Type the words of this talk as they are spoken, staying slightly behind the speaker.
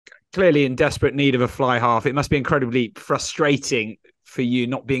clearly in desperate need of a fly half. It must be incredibly frustrating for you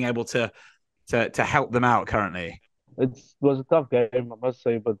not being able to help them out currently. It was a tough game, I must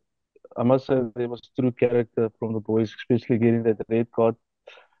say, but I must say there was true character from the boys, especially getting that red card.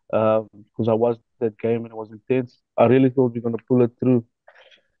 Because I watched that game and it was intense. I really thought we are going to pull it through,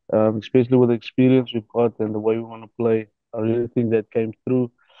 especially with the experience we've got and the way we want to play. I really think that came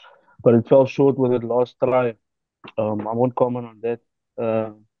through, but it fell short with that last try. I won't comment on that.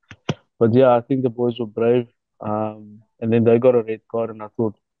 Um, but yeah, I think the boys were brave. And then they got a red card, and I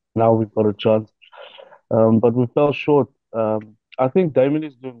thought now we've got a chance. But we fell short. I think Damien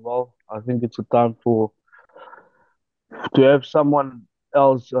is doing well. I think it's a time for to have someone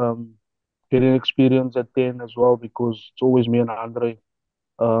else getting experience at 10 as well, because it's always me and Andre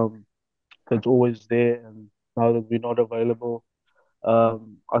that's always there. And now that we're not available,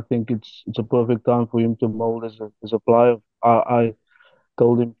 I think it's a perfect time for him to mold as a player. I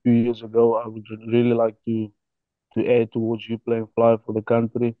told him a few years ago I would really like to add towards you playing fly for the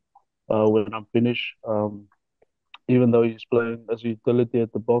country when I'm finished. Even though he's playing as a utility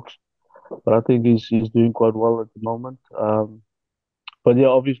at the box, but I think he's doing quite well at the moment. But yeah,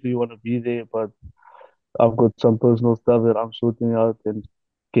 obviously you want to be there, but I've got some personal stuff that I'm sorting out and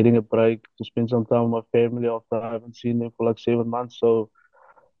getting a break to spend some time with my family after I haven't seen them for like 7 months. So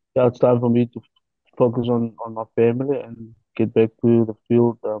yeah, it's time for me to focus on my family and get back to the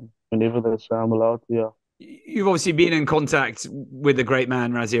field whenever they say I'm allowed. Yeah. You've obviously been in contact with the great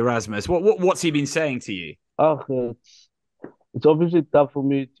man Rassie Erasmus. What's he been saying to you? It's obviously tough for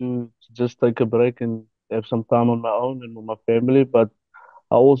me to just take a break and have some time on my own and with my family, but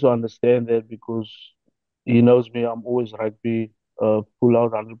I also understand that because he knows me, I'm always rugby, full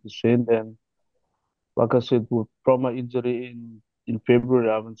out 100%. And like I said, from my injury in February,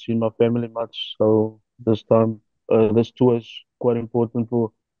 I haven't seen my family much. So this time, this tour is quite important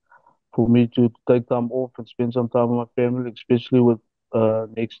for me to take time off and spend some time with my family, especially with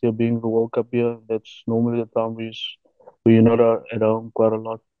next year being the World Cup year. That's normally the time where you're not at home quite a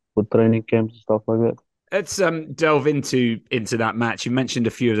lot with training camps and stuff like that. Let's delve into that match. You mentioned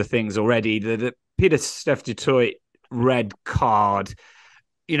a few of the things already. The pieter-steph du Toit red card.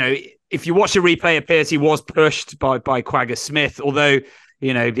 You know, if you watch the replay, it appears he was pushed by Quagga Smith. Although,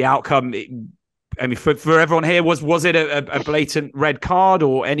 you know, the outcome. I mean, for everyone here, was it a blatant red card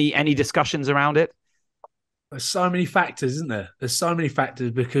or any discussions around it? There's so many factors, isn't there? There's so many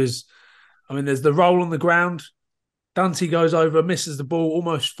factors because, I mean, there's the roll on the ground. Dante goes over, misses the ball,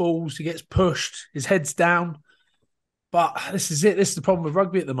 almost falls. He gets pushed. His head's down. But this is it. This is the problem with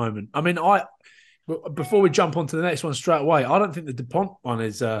rugby at the moment. I mean, before we jump on to the next one straight away, I don't think the DuPont one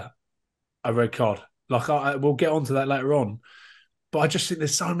is a red card. Like, we'll get onto that later on. But I just think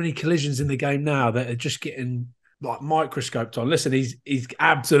there's so many collisions in the game now that are just getting like microscoped on. Listen, he's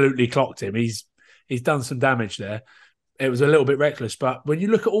absolutely clocked him. He's done some damage there. It was a little bit reckless, but when you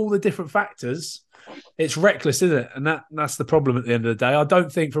look at all the different factors, it's reckless, isn't it? And that's the problem at the end of the day. I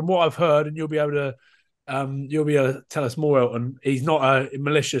don't think, from what I've heard, and you'll be able to tell us more, Elton, he's not a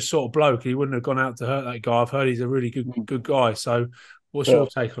malicious sort of bloke. He wouldn't have gone out to hurt that guy. I've heard he's a really good guy. So what's your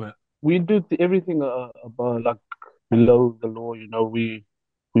take on it? We do everything about like below the law. You know, we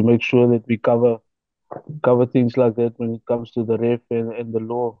make sure that we cover things like that when it comes to the ref and the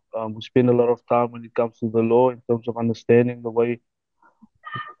law. We spend a lot of time when it comes to the law in terms of understanding the way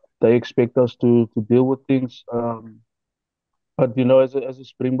they expect us to deal with things. But you know, as a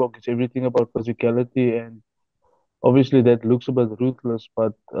Springbok, it's everything about physicality, and obviously that looks a bit ruthless.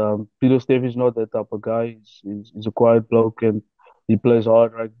 But pieter-steph is not that type of guy. He's a quiet bloke, and he plays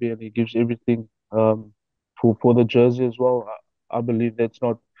hard rugby, and he gives everything for the jersey as well. I believe that's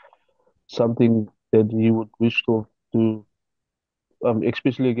not something that he would wish to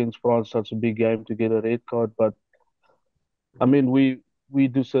especially against France, such a big game, to get a red card. But I mean, we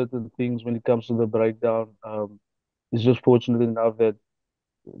do certain things when it comes to the breakdown. It's just fortunate enough that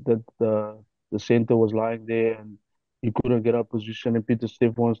the center was lying there and he couldn't get up position, and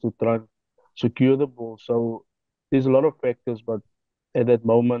pieter-steph wants to try and secure the ball. So there's a lot of factors, but at that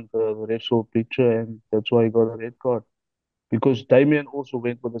moment, the ref saw a picture, and that's why he got a red card. Because Damien also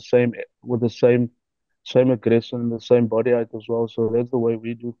went with the same aggression, the same body height as well. So that's the way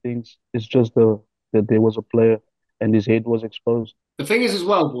we do things. It's just that there was a player and his head was exposed. The thing is, as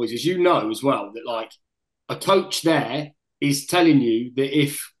well, boys, as you know as well, that like a coach there is telling you that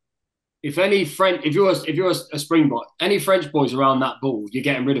if any French, if you're a Springbok, any French boys around that ball, you're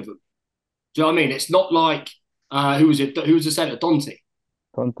getting rid of them. Do you know what I mean? It's not like who was it? Who was the centre? Dante.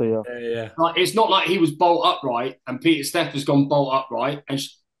 Dante, yeah. Yeah. Like, it's not like he was bolt upright and pieter-steph has gone bolt upright, and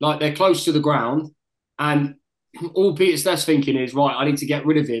like they're close to the ground, and all pieter-steph's thinking is, right, I need to get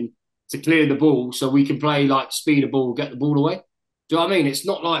rid of him to clear the ball so we can play like speed the ball, get the ball away. Do you know what I mean? It's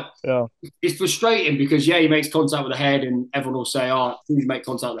not like it's frustrating because he makes contact with the head, and everyone will say, "Oh, if you make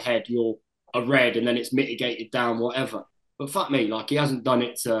contact with the head, you're a red," and then it's mitigated down, whatever. But fuck me, like he hasn't done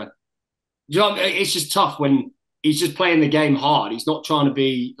it to. Do you know what I mean? It's just tough when he's just playing the game hard. He's not trying to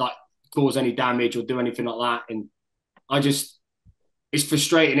be like cause any damage or do anything like that. And it's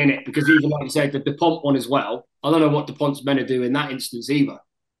frustrating, isn't it? Because even like you said, the Dupont one as well. I don't know what Dupont's meant to do in that instance either.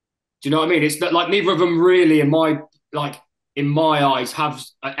 Do you know what I mean? It's like neither of them really, in my eyes, have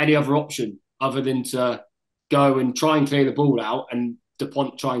any other option other than to go and try and clear the ball out and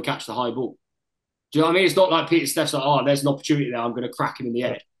Dupont try and catch the high ball. Do you know what I mean? It's not like pieter-steph's like, oh, there's an opportunity there, I'm going to crack him in the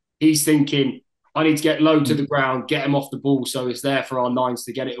head. He's thinking, I need to get low to the ground, get him off the ball so it's there for our nines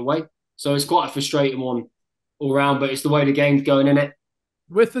to get it away. So it's quite a frustrating one all round, but it's the way the game's going, in it.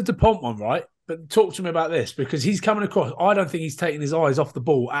 With the Dupont one, right? But talk to me about this, because he's coming across. I don't think he's taking his eyes off the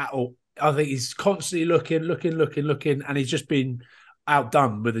ball at all. I think he's constantly looking, and he's just been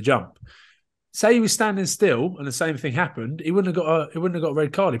outdone with a jump. Say he was standing still and the same thing happened, he wouldn't have got a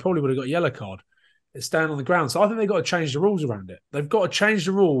red card. He probably would have got a yellow card. It's standing on the ground. So I think they've got to change the rules around it. They've got to change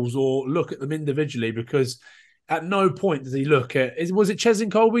the rules or look at them individually, because at no point does he look at. Was it Cheslin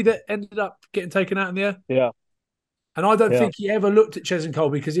Colby that ended up getting taken out in the air? Yeah. And I don't think he ever looked at Cheslin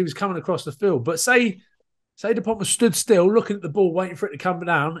Colby because he was coming across the field. But say Dupont was stood still, looking at the ball, waiting for it to come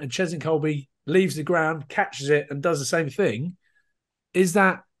down, and Cheslin Colby leaves the ground, catches it, and does the same thing. Is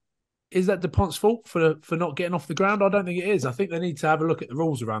that Dupont's fault for not getting off the ground? I don't think it is. I think they need to have a look at the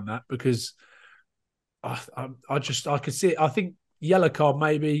rules around that, because I could see it. I think yellow card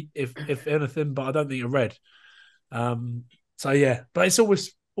maybe, if anything, but I don't think a red. So yeah, but it's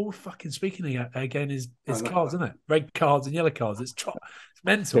always all fucking speaking again is cards, isn't it? Red cards and yellow cards. It's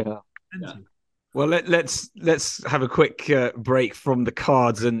mental. Yeah. Mental. Well, let's have a quick break from the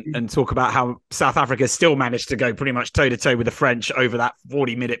cards and talk about how South Africa still managed to go pretty much toe-to-toe with the French over that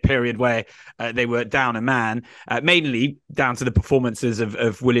 40-minute period where they were down a man, mainly down to the performances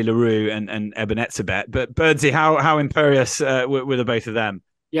of Willie Leroux and Eben Etzebeth. But Birdsey, how imperious were the both of them?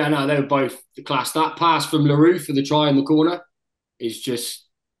 Yeah, no, they were both the class. That pass from Leroux for the try in the corner is just,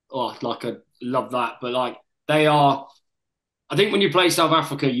 I love that. But they are... I think when you play South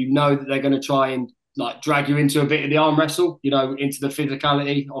Africa, you know that they're going to try and drag you into a bit of the arm wrestle, into the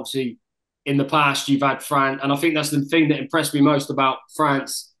physicality. Obviously, in the past, you've had France, and I think that's the thing that impressed me most about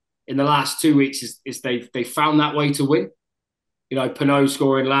France in the last 2 weeks is they found that way to win. Pinot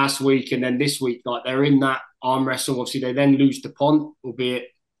scoring last week, and then this week, they're in that arm wrestle. Obviously, they then lose Dupont, albeit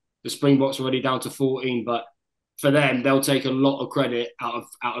the Springboks are already down to 14. But for them, they'll take a lot of credit out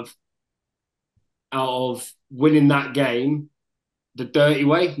of winning that game the dirty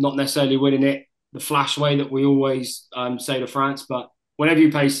way, not necessarily winning it the flash way that we always say to France. But whenever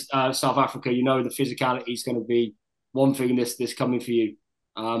you play South Africa, you know the physicality is going to be one thing that's coming for you.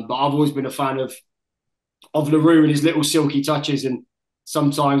 But I've always been a fan of Leroux and his little silky touches. And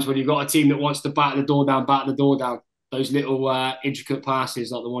sometimes when you've got a team that wants to batter the door down, those little intricate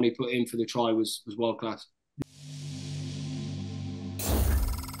passes like the one he put in for the try was world class.